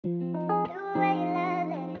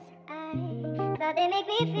But they make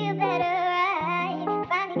me feel better. I finally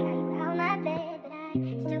got you out my bed, but I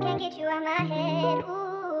still can't get you out my head.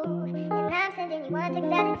 Ooh, and I'm sending you one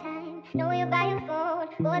text at a time. Know you're by your phone,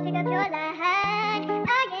 boy, pick up your line.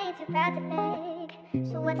 I ain't too proud to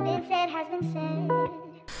beg, so what's been said has been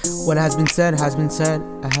said. What has been said has been said.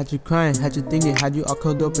 I had you crying, had you thinking, had you all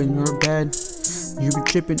curled up in your bed. You be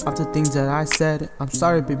tripping off the things that I said. I'm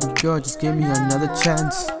sorry, baby girl, just give me another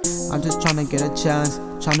chance. I'm just trying to get a chance,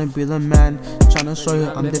 trying to be the man, trying to show you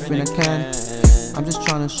I'm different, I can. I'm just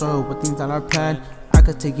trying to show you what things that are planned. I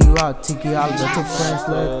could take you out, little friends.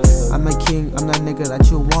 Look, I'm a king, I'm that nigga that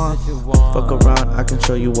you want. Fuck around, I can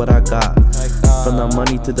show you what I got. From the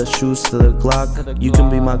money to the shoes to the Glock. You can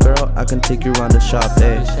be my girl, I can take you around the shop,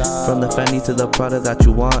 ayy. From the Fendi to the Prada that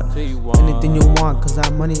you want. Anything you want, cause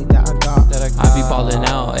that money that I got. I be ballin'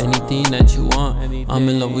 out, anything that you want. I'm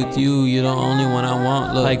in love with you, you're the only one I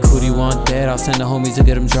want. Look, like who do you want dead? I'll send the homies to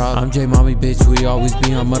get him dropped. I'm JayMami, bitch, we always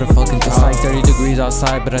be on motherfucking top. It's like 30 degrees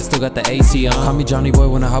outside, but I still got the AC on. Call me Johnny Boy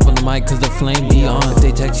when I hop on the mic, cause the flame be on. If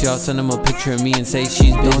they text you, I'll send them a picture of me and say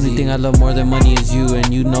she's busy. The only thing I love more than money is you,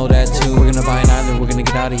 and you know that too. We're gonna buy an island, we're gonna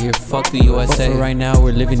get out of here, fuck the USA. But for right now,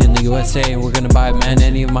 we're living in the USA, and we're gonna buy a man.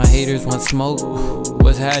 Any of my haters want smoke?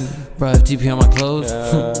 What's happening? Bruh, FTP on my clothes,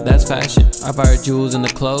 that's fashion. I buy her jewels and the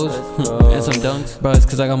clothes, and some dunks. Bruh, it's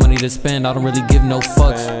cause I got money to spend, I don't really give no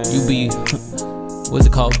fucks. You be, what's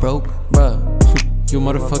it called, broke? Bruh, you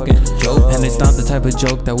motherfucking joke. And it's not the type of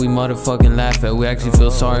joke that we motherfucking laugh at. We actually feel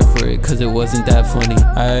sorry for it, cause it wasn't that funny.